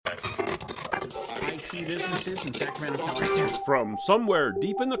IT businesses in Sacramento, California. From somewhere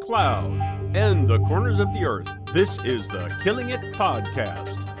deep in the cloud and the corners of the earth, this is the Killing It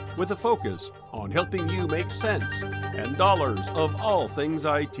Podcast, with a focus on helping you make sense and dollars of all things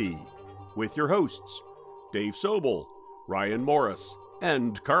IT. With your hosts, Dave Sobel, Ryan Morris,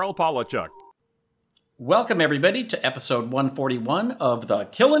 and Carl Polachuk. Welcome, everybody, to episode 141 of the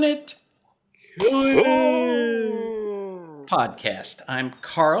Killing It Podcast. I'm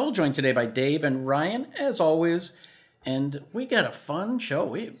Carl, joined today by Dave and Ryan, as always, and we got a fun show.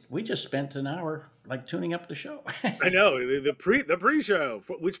 We just spent an hour tuning up the show. I know, the pre-show,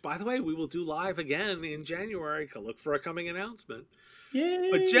 which, by the way, we will do live again in January. Look for a coming announcement. Yay.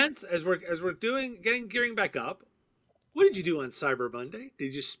 But gents, as we're gearing back up, what did you do on Cyber Monday?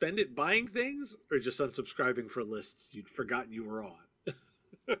 Did you spend it buying things or just unsubscribing for lists you'd forgotten you were on?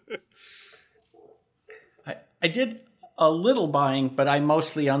 I did a little buying, but I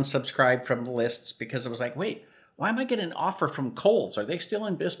mostly unsubscribed from the lists because I was like, wait, why am I getting an offer from Kohl's? Are they still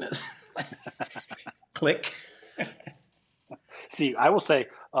in business? Click. See, I will say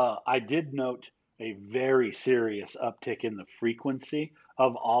I did note a very serious uptick in the frequency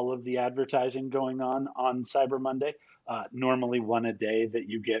of all of the advertising going on Cyber Monday. Normally one a day that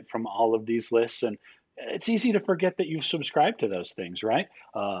you get from all of these lists. And it's easy to forget that you've subscribed to those things, right?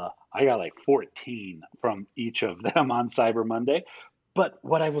 I got like 14 from each of them on Cyber Monday. But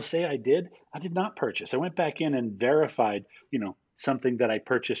what I will say I did not purchase. I went back in and verified, something that I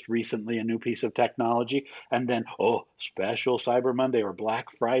purchased recently, a new piece of technology, and then, special Cyber Monday or Black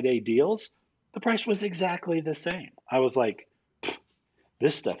Friday deals. The price was exactly the same. I was like,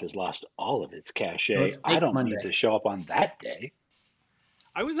 this stuff has lost all of its cachet. I don't need to show up on that day.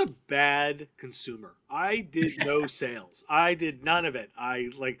 I was a bad consumer. I did no sales. I did none of it.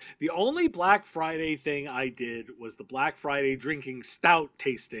 The only Black Friday thing I did was the Black Friday drinking stout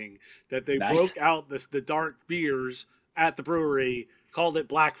tasting that they broke out the dark beers at the brewery, called it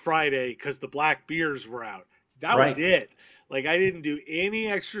Black Friday because the black beers were out. That was it. I didn't do any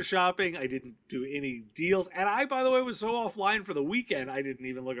extra shopping. I didn't do any deals. And I, by the way, was so offline for the weekend, I didn't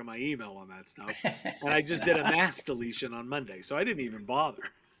even look at my email on that stuff. And I just did a mass deletion on Monday, so I didn't even bother.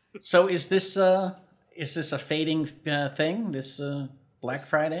 So is this a fading thing, this Black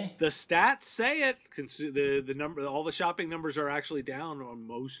Friday? The stats say it. The number, all the shopping numbers are actually down on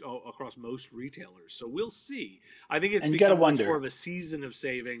across most retailers. So we'll see. I think it's become much more of a season of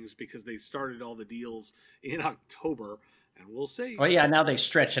savings because they started all the deals in October. And we'll see. Well, yeah, now they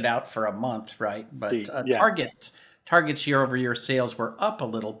stretch it out for a month, right? But Target's year-over-year sales were up a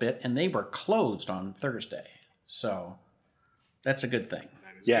little bit, and they were closed on Thursday. So that's a good thing.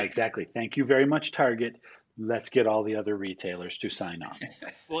 Yeah, exactly. Thank you very much, Target. Let's get all the other retailers to sign on.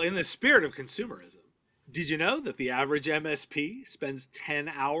 Well, in the spirit of consumerism, did you know that the average MSP spends 10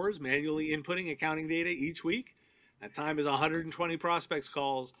 hours manually inputting accounting data each week? That time is 120 prospects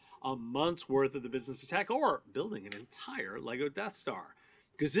calls, a month's worth of the business attack, or building an entire Lego Death Star.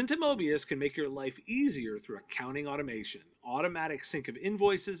 Gazinta Mobius can make your life easier through accounting automation, automatic sync of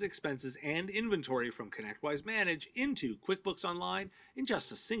invoices, expenses, and inventory from ConnectWise Manage into QuickBooks Online in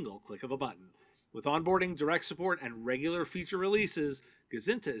just a single click of a button. With onboarding, direct support, and regular feature releases,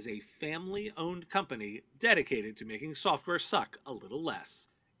 Gazinta is a family-owned company dedicated to making software suck a little less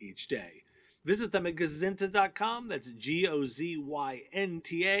each day. Visit them at gazinta.com. That's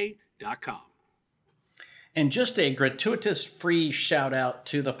GOZYNTA.com. And just a gratuitous free shout out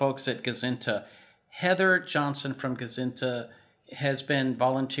to the folks at Gazinta. Heather Johnson from Gazinta has been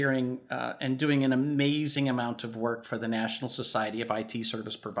volunteering and doing an amazing amount of work for the National Society of IT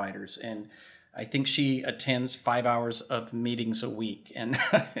Service Providers. And I think she attends 5 hours of meetings a week and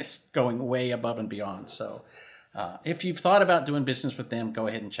is going way above and beyond. So if you've thought about doing business with them, go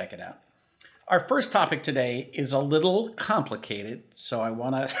ahead and check it out. Our first topic today is a little complicated, so I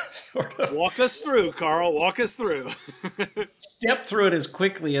want to sort of... Walk us through, Carl. Walk us through. Step through it as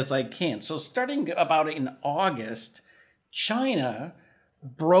quickly as I can. So starting about in August, China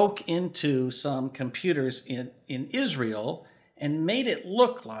broke into some computers in Israel and made it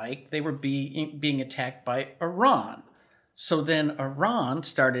look like they were being attacked by Iran. So then Iran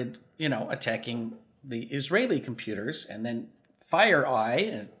started, attacking the Israeli computers, and then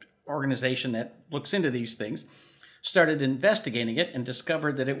FireEye, an organization that looks into these things, started investigating it and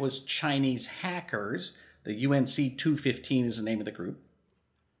discovered that it was Chinese hackers. The UNC 215 is the name of the group.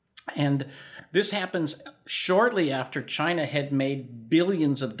 And this happens shortly after China had made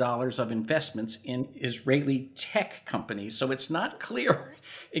billions of dollars of investments in Israeli tech companies. So it's not clear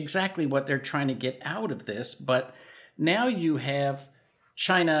exactly what they're trying to get out of this. But now you have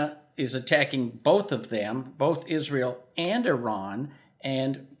China is attacking both of them, both Israel and Iran.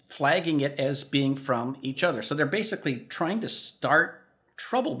 And flagging it as being from each other. So they're basically trying to start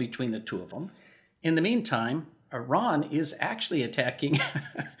trouble between the two of them. In the meantime, Iran is actually attacking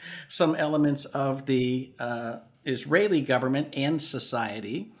some elements of the Israeli government and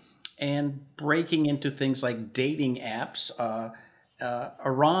society and breaking into things like dating apps.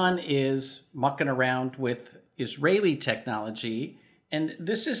 Iran is mucking around with Israeli technology. And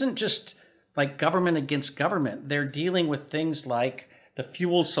this isn't just like government against government. They're dealing with things like the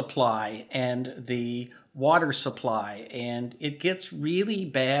fuel supply and the water supply. And it gets really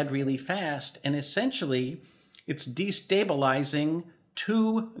bad really fast. And essentially, it's destabilizing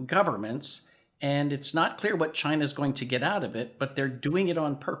two governments. And it's not clear what China's going to get out of it, but they're doing it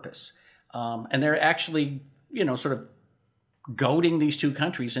on purpose. And they're actually, sort of goading these two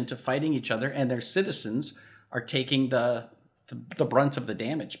countries into fighting each other. And their citizens are taking the brunt of the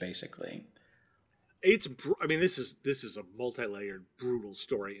damage, basically. This is a multi-layered, brutal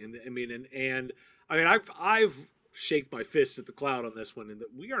story, and I've shaked my fist at the cloud on this one, in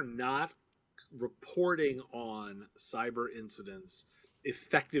that we are not reporting on cyber incidents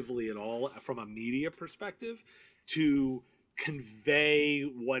effectively at all from a media perspective to convey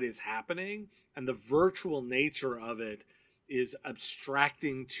what is happening, and the virtual nature of it is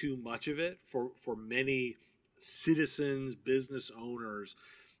abstracting too much of it for many citizens, business owners.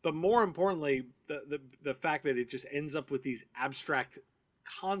 But more importantly, the fact that it just ends up with these abstract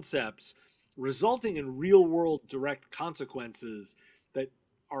concepts resulting in real world direct consequences that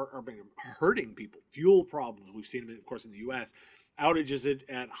are hurting people. Fuel problems, we've seen them, of course, in the US, outages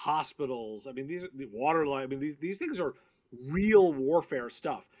at hospitals. These water line. These things are real warfare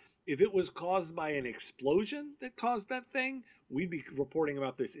stuff. If it was caused by an explosion that caused that thing, we'd be reporting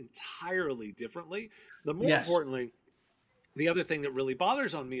about this entirely differently. The more importantly, the other thing that really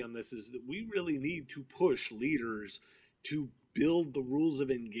bothers on me on this is that we really need to push leaders to build the rules of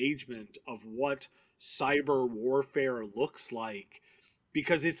engagement of what cyber warfare looks like,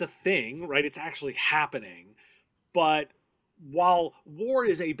 because it's a thing, right? It's actually happening. But while war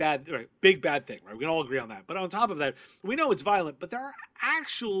is a big bad thing, right? We can all agree on that. But on top of that, we know it's violent, but there are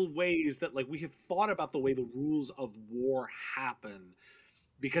actual ways that we have thought about the way the rules of war happen,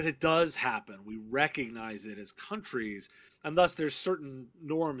 because it does happen. We recognize it as countries, and thus there's certain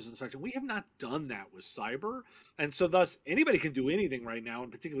norms and such. And we have not done that with cyber. And so thus anybody can do anything right now,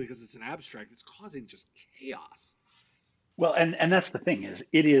 and particularly because it's an abstract, it's causing just chaos. Well, and that's the thing, is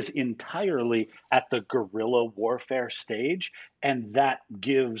it is entirely at the guerrilla warfare stage, and that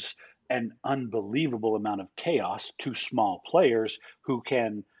gives an unbelievable amount of chaos to small players who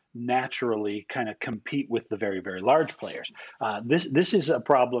can naturally kind of compete with the very, very large players. This is a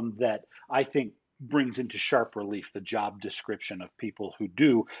problem that I think brings into sharp relief the job description of people who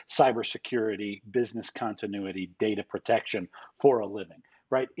do cybersecurity, business continuity, data protection for a living.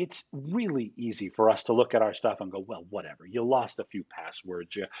 Right? It's really easy for us to look at our stuff and go, well, whatever. You lost a few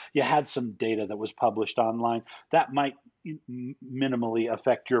passwords. You had some data that was published online. That might minimally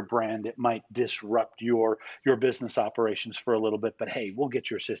affect your brand. It might disrupt your business operations for a little bit. But hey, we'll get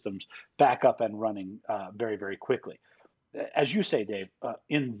your systems back up and running very, very quickly. As you say, Dave,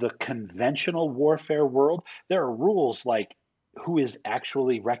 in the conventional warfare world, there are rules like who is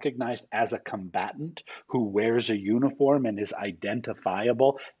actually recognized as a combatant, who wears a uniform and is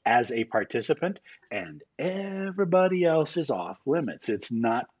identifiable as a participant, and everybody else is off limits. It's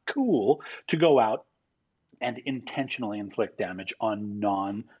not cool to go out and intentionally inflict damage on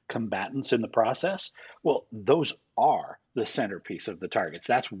non-combatants in the process. Well, those are the centerpiece of the targets.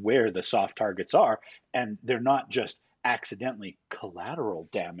 That's where the soft targets are, and they're not just accidentally collateral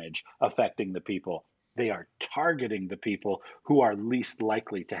damage affecting the people. They are targeting the people who are least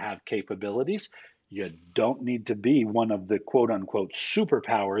likely to have capabilities. You don't need to be one of the quote unquote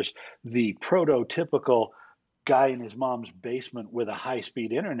superpowers. The prototypical guy in his mom's basement with a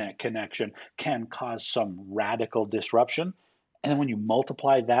high-speed internet connection can cause some radical disruption. And then when you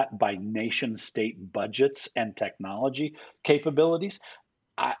multiply that by nation-state budgets and technology capabilities,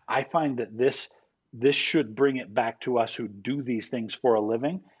 I find that this should bring it back to us who do these things for a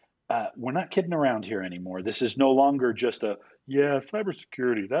living. We're not kidding around here anymore. This is no longer just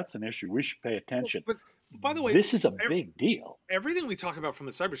cybersecurity, that's an issue. We should pay attention. But by the way, this is a big deal. Everything we talk about from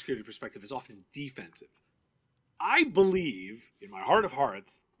the cybersecurity perspective is often defensive. I believe, in my heart of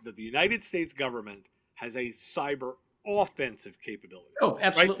hearts, that the United States government has a cyber offensive capability. Oh,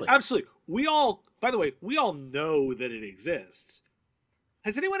 absolutely. Right? Absolutely. We all know that it exists.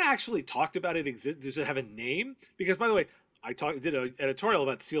 Has anyone actually talked about it exist? Does it have a name? Because, by the way, I did an editorial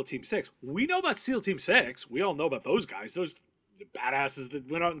about SEAL Team 6. We know about SEAL Team 6. We all know about those guys. Those the badasses that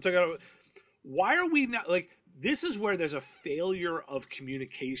went out and took out. Why are we not this is where there's a failure of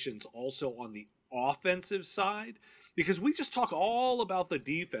communications also on the offensive side, because we just talk all about the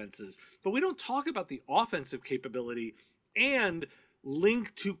defenses, but we don't talk about the offensive capability and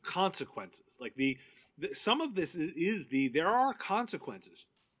link to consequences. Like some of this is there are consequences.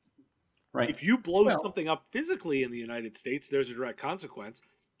 Right. If you blow something up physically in the United States, there's a direct consequence.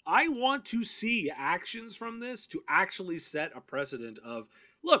 I want to see actions from this to actually set a precedent of,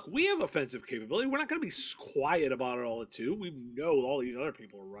 look, we have offensive capability. We're not going to be quiet about it all too. We know all these other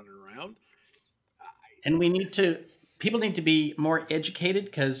people are running around. And people need to be more educated,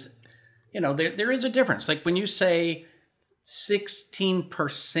 because, there is a difference. Like when you say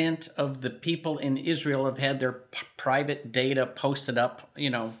 16% of the people in Israel have had their private data posted up,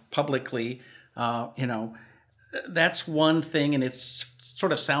 publicly, that's one thing, and it's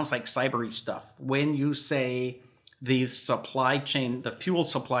sort of sounds like cybery stuff. When you say the supply chain, the fuel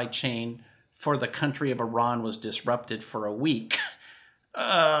supply chain for the country of Iran was disrupted for a week,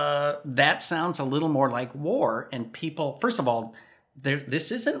 that sounds a little more like war. And people, first of all,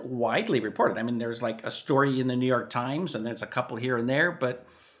 this isn't widely reported. I mean, there's like a story in the New York Times, and there's a couple here and there, but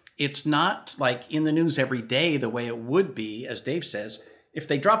it's not like in the news every day the way it would be, as Dave says. If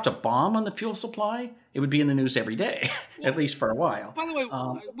they dropped a bomb on the fuel supply, it would be in the news every day, at least for a while. By the way,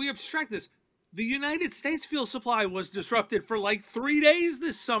 we abstract this. The United States fuel supply was disrupted for like 3 days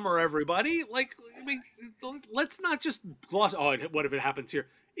this summer, everybody. Like, I mean, let's not just gloss, what if it happens here?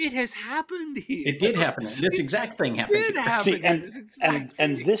 It has happened here. It did happen. This exact thing happened. It did happen. See,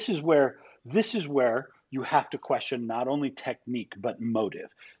 and this is where you have to question not only technique, but motive.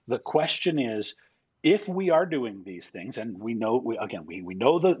 The question is, if we are doing these things, and we know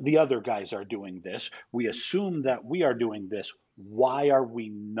that the other guys are doing this, we assume that we are doing this, why are we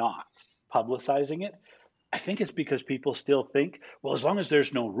not publicizing it? I think it's because people still think, well, as long as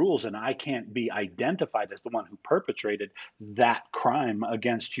there's no rules and I can't be identified as the one who perpetrated that crime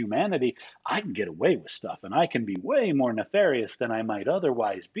against humanity, I can get away with stuff, and I can be way more nefarious than I might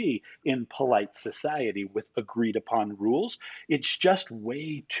otherwise be in polite society with agreed upon rules. It's just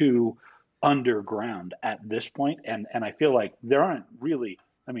way too underground at this point, and I feel like there aren't really,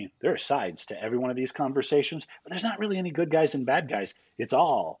 I mean, there are sides to every one of these conversations, but there's not really any good guys and bad guys. It's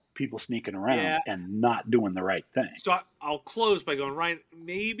all people sneaking around and not doing the right thing. So I'll close by going, Ryan,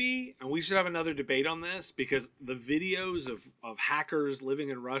 maybe, and we should have another debate on this, because the videos of hackers living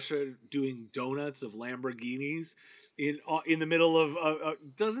in Russia doing donuts of Lamborghinis in the middle of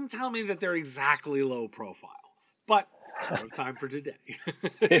doesn't tell me that they're exactly low profile, but out of time for today.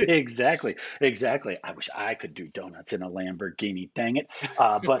 Exactly. I wish I could do donuts in a Lamborghini, dang it.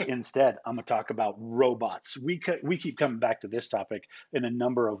 But instead, I'm going to talk about robots. We keep coming back to this topic in a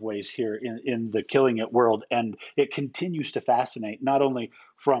number of ways here in the Killing It world, and it continues to fascinate, not only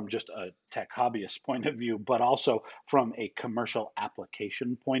from just a tech hobbyist point of view, but also from a commercial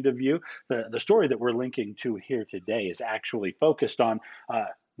application point of view. The story that we're linking to here today is actually focused on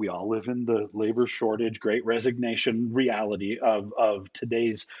we all live in the labor shortage, great resignation reality of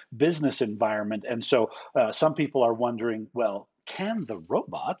today's business environment. And so some people are wondering, well, can the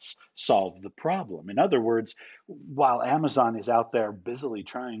robots solve the problem? In other words, while Amazon is out there busily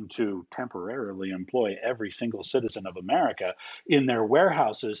trying to temporarily employ every single citizen of America in their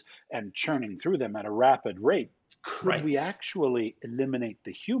warehouses and churning through them at a rapid rate, could we actually eliminate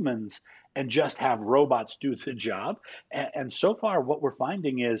the humans and just have robots do the job? And so far, what we're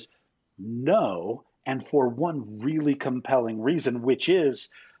finding is no, and for one really compelling reason, which is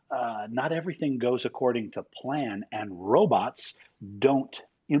not everything goes according to plan, and robots don't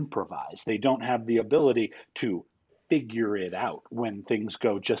improvise. They don't have the ability to figure it out when things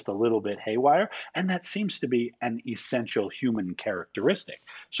go just a little bit haywire. And that seems to be an essential human characteristic.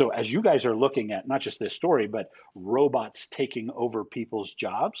 So as you guys are looking at not just this story, but robots taking over people's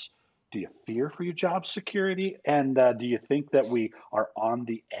jobs, do you fear for your job security? And do you think that we are on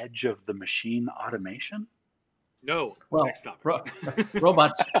the edge of the machine automation? No. Well, next topic.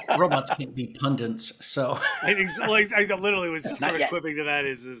 robots can't be pundits, so I literally was just sort of quipping to that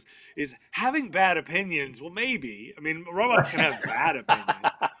is having bad opinions. Well, maybe. I mean, robots can have bad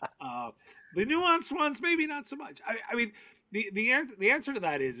opinions. The nuanced ones, maybe not so much. I mean, the answer to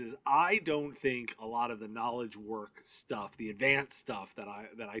that is I don't think a lot of the knowledge work stuff, the advanced stuff that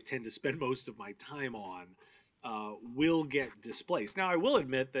I tend to spend most of my time on, will get displaced. Now, I will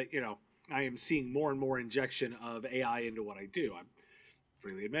admit that I am seeing more and more injection of AI into what I do. I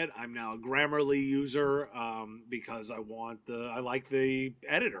freely admit I'm now a Grammarly user because I like the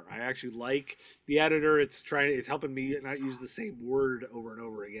editor. I actually like the editor. It's helping me not use the same word over and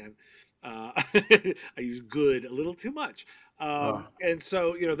over again. I use good a little too much. Oh. And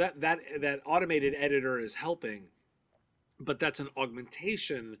so, that automated editor is helping, but that's an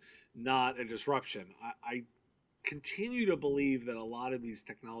augmentation, not a disruption. I continue to believe that a lot of these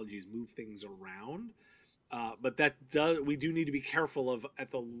technologies move things around, but we do need to be careful of, at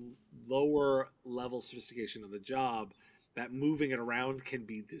the lower level sophistication of the job, that moving it around can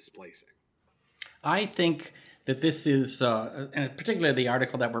be displacing. I think that this is, and particularly the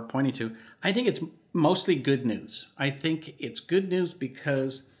article that we're pointing to, I think it's mostly good news. I think it's good news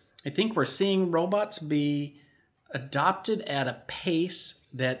because I think we're seeing robots be adopted at a pace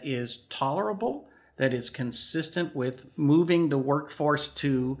that is tolerable, that is consistent with moving the workforce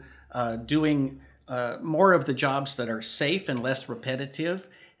to doing more of the jobs that are safe and less repetitive,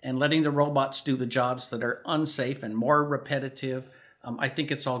 and letting the robots do the jobs that are unsafe and more repetitive. I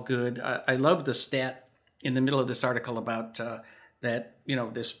think it's all good. I love the stat in the middle of this article about that,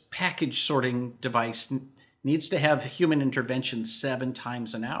 this package sorting device needs to have human intervention 7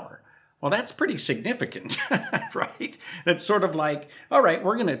 times an hour. Well, that's pretty significant, right? It's sort of like, all right,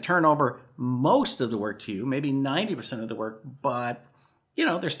 we're going to turn over most of the work to you, maybe 90% of the work, but,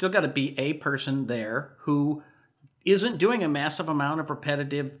 there's still got to be a person there who isn't doing a massive amount of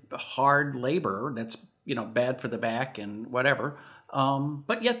repetitive, hard labor that's, bad for the back and whatever,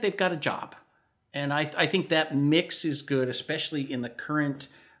 but yet they've got a job. And I think that mix is good, especially in the current,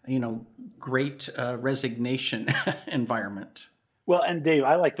 great resignation environment. Well, and Dave,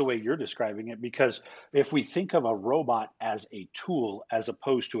 I like the way you're describing it, because if we think of a robot as a tool as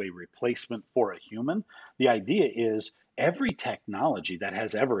opposed to a replacement for a human, the idea is every technology that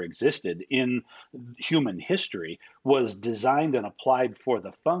has ever existed in human history was designed and applied for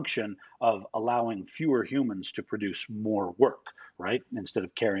the function of allowing fewer humans to produce more work, right? Instead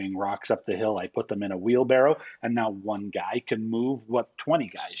of carrying rocks up the hill, I put them in a wheelbarrow, and now one guy can move what 20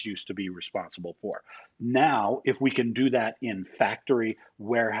 guys used to be responsible for. Now, if we can do that in factory,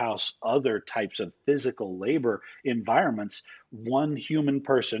 warehouse, other types of physical labor environments, one human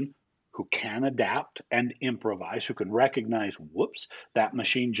person who can adapt and improvise, who can recognize, whoops, that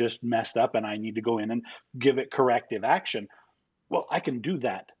machine just messed up and I need to go in and give it corrective action. Well, I can do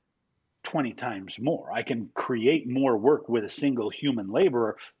that 20 times more. I can create more work with a single human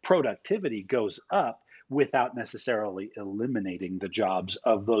laborer. Productivity goes up without necessarily eliminating the jobs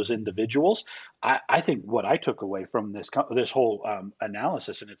of those individuals. I think what I took away from this whole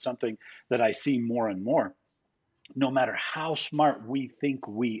analysis, and it's something that I see more and more, no matter how smart we think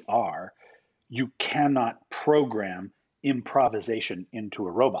we are, you cannot program improvisation into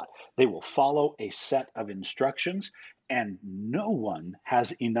a robot. They will follow a set of instructions, and no one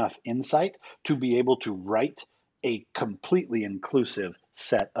has enough insight to be able to write a completely inclusive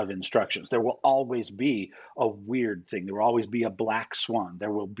set of instructions. There will always be a weird thing. There will always be a black swan.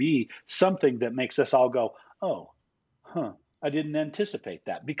 There will be something that makes us all go, oh, I didn't anticipate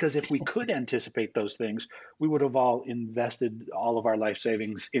that. Because if we could anticipate those things, we would have all invested all of our life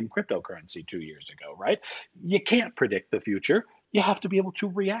savings in cryptocurrency 2 years ago, right? You can't predict the future. You have to be able to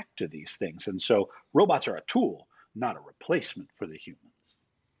react to these things. And so robots are a tool, not a replacement for the humans.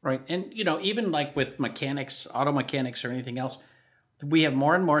 Right. And, even like with mechanics, auto mechanics or anything else, we have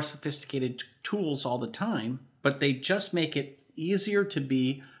more and more sophisticated tools all the time, but they just make it easier to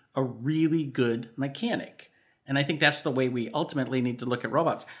be a really good mechanic. And I think that's the way we ultimately need to look at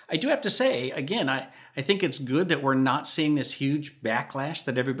robots. I do have to say, again, I think it's good that we're not seeing this huge backlash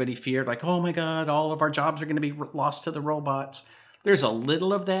that everybody feared, like, oh my God, all of our jobs are going to be lost to the robots. There's a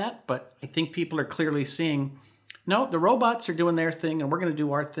little of that, but I think people are clearly seeing, no, the robots are doing their thing and we're going to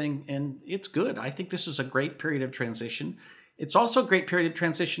do our thing, and it's good. I think this is a great period of transition. It's also a great period of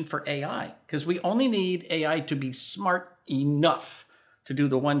transition for AI, because we only need AI to be smart enough to do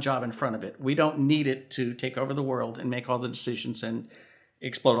the one job in front of it. We don't need it to take over the world and make all the decisions and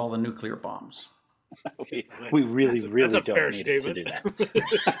explode all the nuclear bombs. we really don't need statement. it to do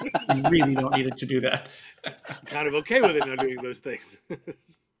that. We really don't need it to do that. I'm kind of okay with it not doing those things.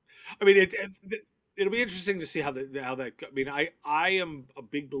 I mean, it'll be interesting to see how that. I mean, I am a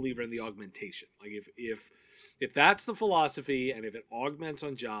big believer in the augmentation. Like if that's the philosophy, and if it augments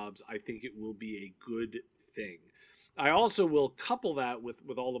on jobs, I think it will be a good thing. I also will couple that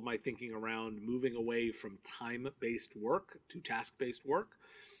with all of my thinking around moving away from time-based work to task-based work.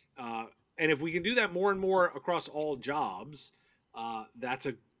 And if we can do that more and more across all jobs, that's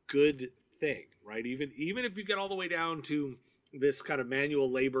a good thing, right? Even if you get all the way down to this kind of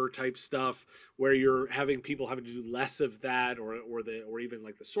manual labor type stuff where you're having people having to do less of that, or even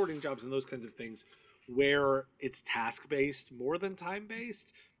like the sorting jobs and those kinds of things where it's task-based more than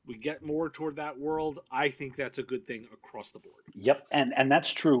time-based, we get more toward that world. I think that's a good thing across the board. Yep. And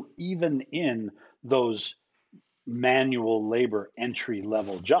that's true even in those manual labor entry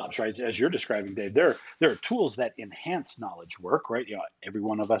level jobs, right? As you're describing, Dave, there are tools that enhance knowledge work, right? Every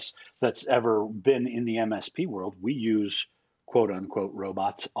one of us that's ever been in the MSP world, we use quote unquote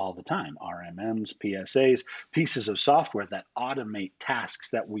robots all the time, RMMs, PSAs, pieces of software that automate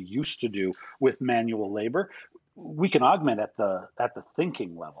tasks that we used to do with manual labor. We can augment at the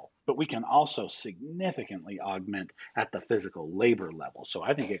thinking level, but we can also significantly augment at the physical labor level. So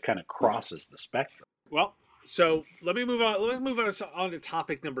I think it kind of crosses the spectrum. Well, so let me move on. Let me move on to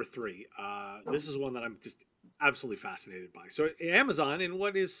topic number 3. This is one that I'm just absolutely fascinated by. So Amazon, in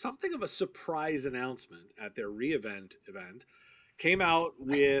what is something of a surprise announcement at their re:Invent event, came out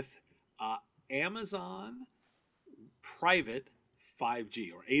with Amazon Private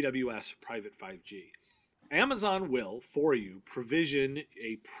 5G, or AWS Private 5G. Amazon will, for you, provision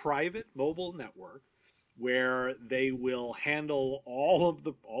a private mobile network where they will handle all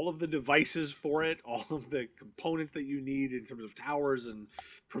of the devices for it, all of the components that you need in terms of towers and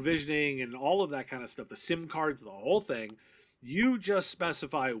provisioning and all of that kind of stuff, the SIM cards, the whole thing. You just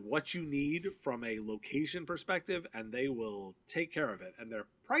specify what you need from a location perspective, and they will take care of it. And their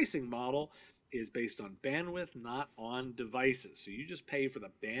pricing model is based on bandwidth, not on devices. So you just pay for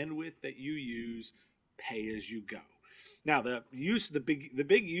the bandwidth that you use, pay as you go. Now, the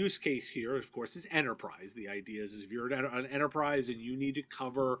big use case here, of course, is enterprise. The idea is if you're an enterprise and you need to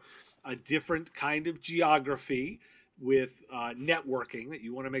cover a different kind of geography with networking that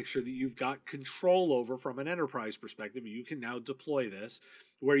you want to make sure that you've got control over from an enterprise perspective, you can now deploy this.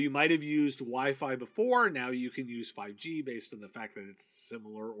 Where you might have used Wi-Fi before, now you can use 5G based on the fact that it's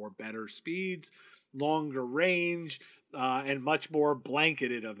similar or better speeds, longer range, and much more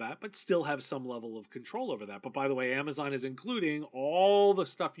blanketed of that, but still have some level of control over that. But by the way, Amazon is including all the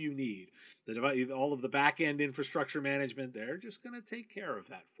stuff you need, all of the back-end infrastructure management. They're just going to take care of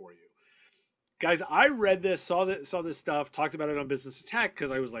that for you. Guys, I read this, saw this stuff, talked about it on Business Attack because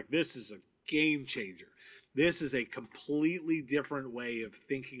I was like, this is a game changer. This is a completely different way of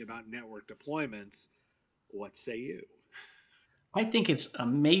thinking about network deployments. What say you? I think it's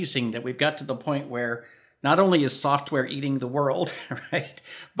amazing that we've got to the point where not only is software eating the world, right,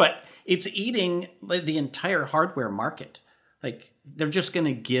 but it's eating the entire hardware market. Like, they're just going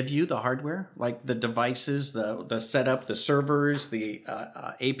to give you the hardware, like the devices, the setup, the servers, the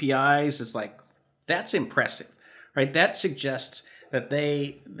APIs. It's like, that's impressive, right? That suggests that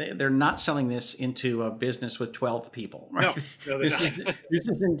they're not selling this into a business with 12 people, right? No, this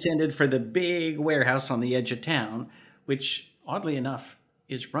is intended for the big warehouse on the edge of town, which oddly enough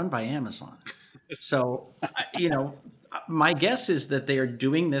is run by Amazon. So, my guess is that they are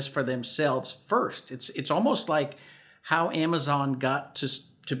doing this for themselves first. It's almost like how Amazon got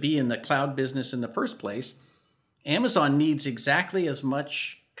to be in the cloud business in the first place. Amazon needs exactly as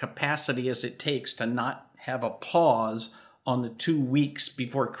much capacity as it takes to not have a pause on the 2 weeks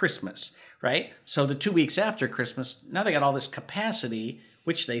before Christmas, right? So the 2 weeks after Christmas, now they got all this capacity,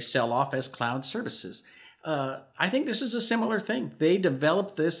 which they sell off as cloud services. I think this is a similar thing. They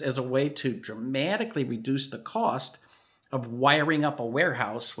developed this as a way to dramatically reduce the cost of wiring up a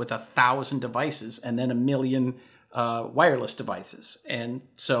warehouse with 1,000 devices and then 1 million wireless devices. And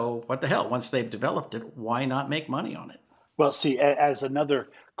so what the hell? Once they've developed it, why not make money on it? Well, see, as another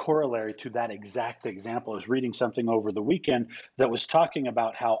corollary to that exact example, I was reading something over the weekend that was talking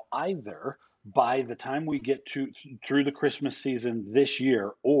about how either by the time we get through the Christmas season this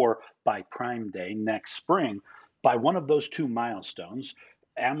year or by Prime Day next spring, by one of those 2 milestones,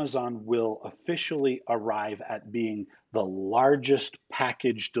 Amazon will officially arrive at being the largest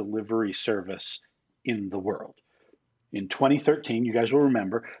package delivery service in the world. In 2013, you guys will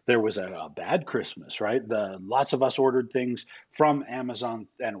remember, there was a bad Christmas, right? Lots of us ordered things from Amazon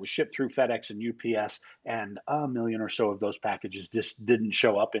and it was shipped through FedEx and UPS, and 1 million or so of those packages just didn't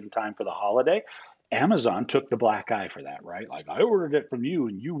show up in time for the holiday. Amazon took the black eye for that, right? Like, I ordered it from you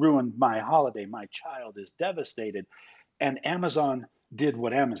and you ruined my holiday. My child is devastated. And Amazon did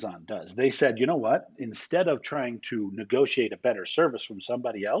what Amazon does. They said, you know what? Instead of trying to negotiate a better service from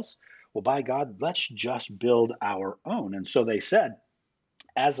somebody else, well, by God, let's just build our own. And so they said,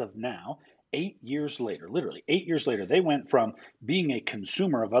 as of now, 8 years later, literally 8 years later, they went from being a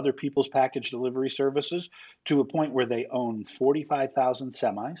consumer of other people's package delivery services to a point where they own 45,000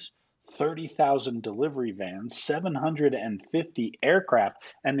 semis, 30,000 delivery vans, 750 aircraft,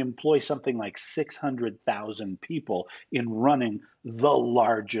 and employ something like 600,000 people in running the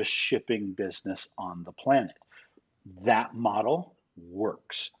largest shipping business on the planet. That model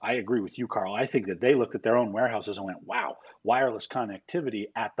works. I agree with you, Carl. I think that they looked at their own warehouses and went, wow, wireless connectivity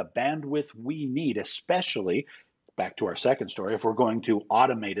at the bandwidth we need, especially back to our second story, if we're going to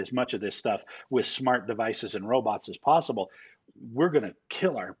automate as much of this stuff with smart devices and robots as possible, we're going to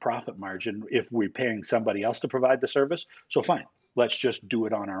kill our profit margin if we're paying somebody else to provide the service. So fine, let's just do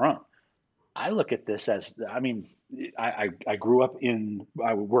it on our own. I look at this as, I mean, I grew up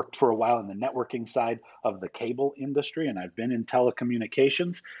I worked for a while in the networking side of the cable industry, and I've been in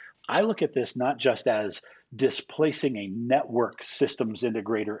telecommunications. I look at this not just as displacing a network systems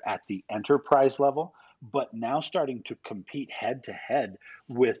integrator at the enterprise level, but now starting to compete head to head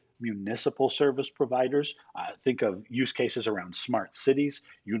with municipal service providers. Think of use cases around smart cities,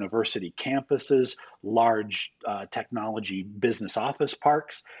 university campuses, large technology business office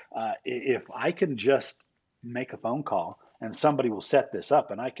parks. If I can just make a phone call and somebody will set this up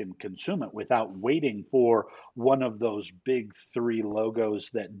and I can consume it without waiting for one of those big three logos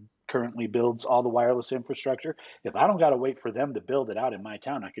that currently builds all the wireless infrastructure. If I don't got to wait for them to build it out in my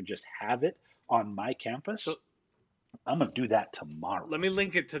town, I can just have it on my campus. So I'm going to do that tomorrow. let me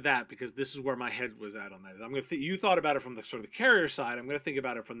link it to that, because this is where my head was at on that. I'm going to you thought about it from the sort of the carrier side. I'm going to think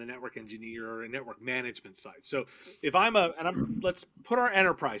about it from the network engineer or network management side. So if let's put our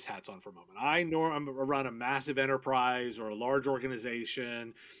enterprise hats on for a moment. I'm run a massive enterprise or a large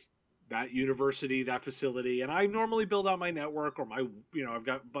organization, that university, that facility, and I normally build out my network or I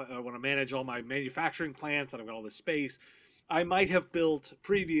want to manage all my manufacturing plants and I've got all this space. I might have built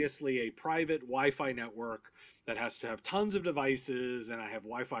previously a private Wi-Fi network that has to have tons of devices, and I have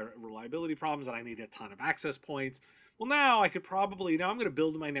Wi-Fi reliability problems, and I need a ton of access points. Well, now I'm going to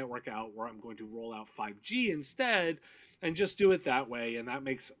build my network out where I'm going to roll out 5G instead and just do it that way, and that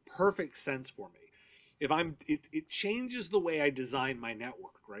makes perfect sense for me. It changes the way I design my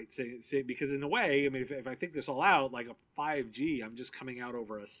network, right? Say because in a way, I mean, if I think this all out, like a 5G, I'm just coming out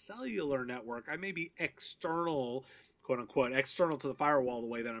over a cellular network. I may be external, quote unquote, external to the firewall the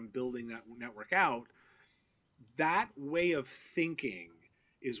way that I'm building that network out. That way of thinking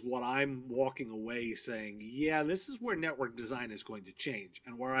is what I'm walking away saying, yeah, this is where network design is going to change.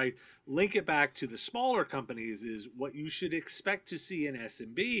 And where I link it back to the smaller companies is what you should expect to see in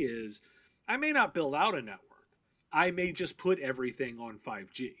SMB is I may not build out a network. I may just put everything on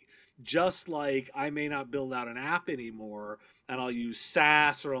 5G. Just like I may not build out an app anymore and I'll use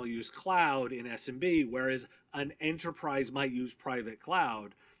SaaS or I'll use cloud in SMB, whereas an enterprise might use private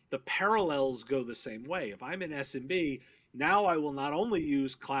cloud. The parallels go the same way. If I'm in SMB, now I will not only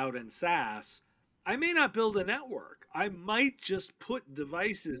use cloud and SaaS, I may not build a network. I might just put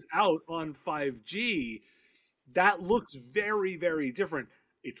devices out on 5G. That looks very, very different.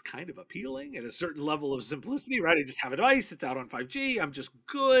 It's kind of appealing at a certain level of simplicity, right? I just have a device, it's out on 5G, I'm just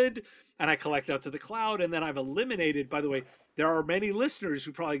good, and I collect out to the cloud, and then I've eliminated, by the way, there are many listeners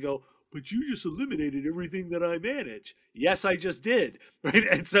who probably go, but you just eliminated everything that I manage. Yes, I just did, right?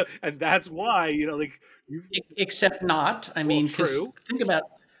 And that's why, except not. I mean, true. Think about,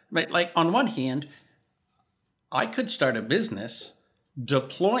 right? Like on one hand, I could start a business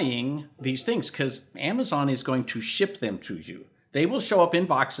deploying these things because Amazon is going to ship them to you. They will show up in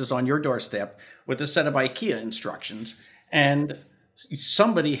boxes on your doorstep with a set of IKEA instructions, and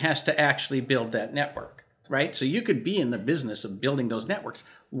somebody has to actually build that network, right? So you could be in the business of building those networks.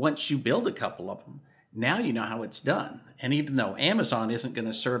 Once you build a couple of them, now you know how it's done. And even though Amazon isn't going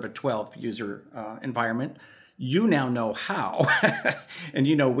to serve a 12-user environment, you now know how, and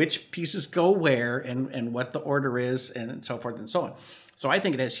you know which pieces go where and what the order is and so forth and so on. So I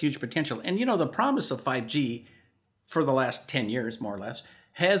think it has huge potential. And, the promise of 5G for the last 10 years, more or less,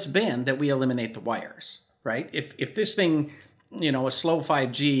 has been that we eliminate the wires, right? If this thing, a slow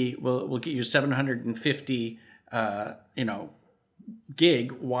 5G will get you 750,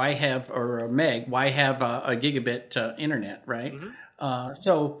 gig, why have, or a meg, why have a gigabit internet, right? Mm-hmm.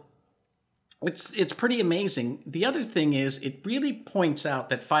 So it's pretty amazing. The other thing is it really points out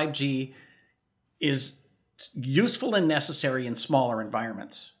that 5G is useful and necessary in smaller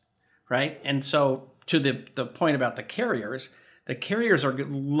environments, right? And so to the point about the carriers are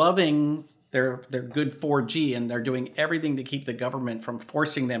loving their good 4G, and they're doing everything to keep the government from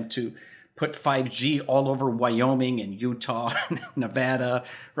forcing them to put 5G all over Wyoming and Utah, Nevada,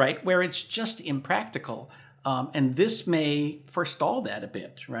 right? Where it's just impractical. And this may forestall that a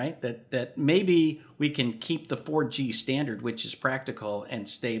bit, right? That maybe we can keep the 4G standard, which is practical, and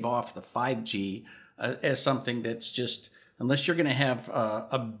stave off the 5G as something that's just, unless you're going to have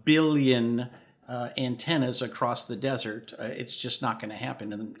a billion antennas across the desert, it's just not going to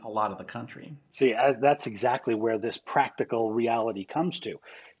happen in a lot of the country. See, that's exactly where this practical reality comes to.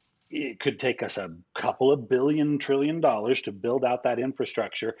 It could take us a couple of $1 trillion to build out that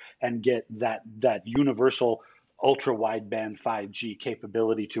infrastructure and get that universal ultra wideband 5G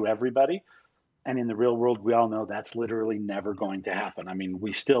capability to everybody. And in the real world, we all know that's literally never going to happen. I mean,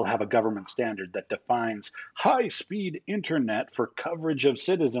 we still have a government standard that defines high-speed internet for coverage of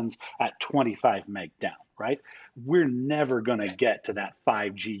citizens at 25 meg down, right? We're never going to get to that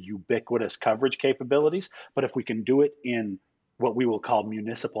 5G ubiquitous coverage capabilities. But if we can do it in what we will call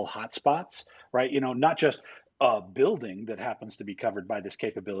municipal hotspots, right? You know, not just a building that happens to be covered by this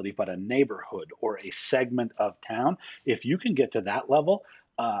capability, but a neighborhood or a segment of town. If you can get to that level,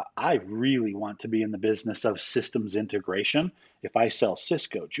 I really want to be in the business of systems integration. If I sell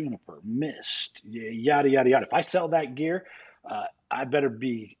Cisco, Juniper, Mist, yada, yada, yada, if I sell that gear, I better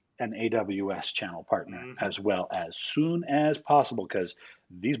be an AWS channel partner as well as soon as possible, because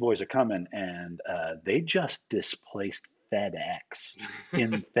these boys are coming, and they just displaced FedEx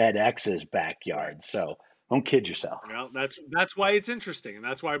in FedEx's backyard. So don't kid yourself. Well, that's why it's interesting, and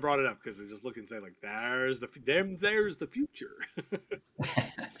that's why I brought it up, because I just look and say, like, there's the future.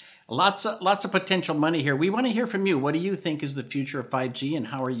 Lots of potential money here. We want to hear from you. What do you think is the future of 5G, and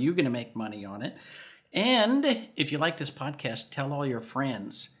how are you going to make money on it? And if you like this podcast, tell all your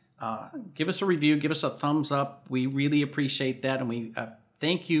friends. Give us a review. Give us a thumbs up. We really appreciate that, and we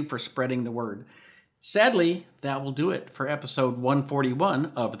thank you for spreading the word. Sadly, that will do it for episode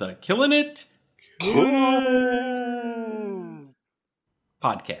 141 of the Killing It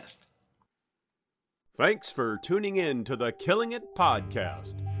podcast. Thanks for tuning in to the Killing It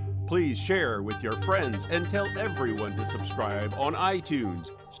podcast. Please share with your friends and tell everyone to subscribe on iTunes,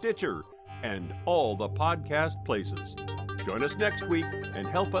 Stitcher, and all the podcast places. Join us next week and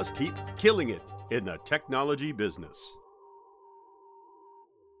help us keep killing it in the technology business.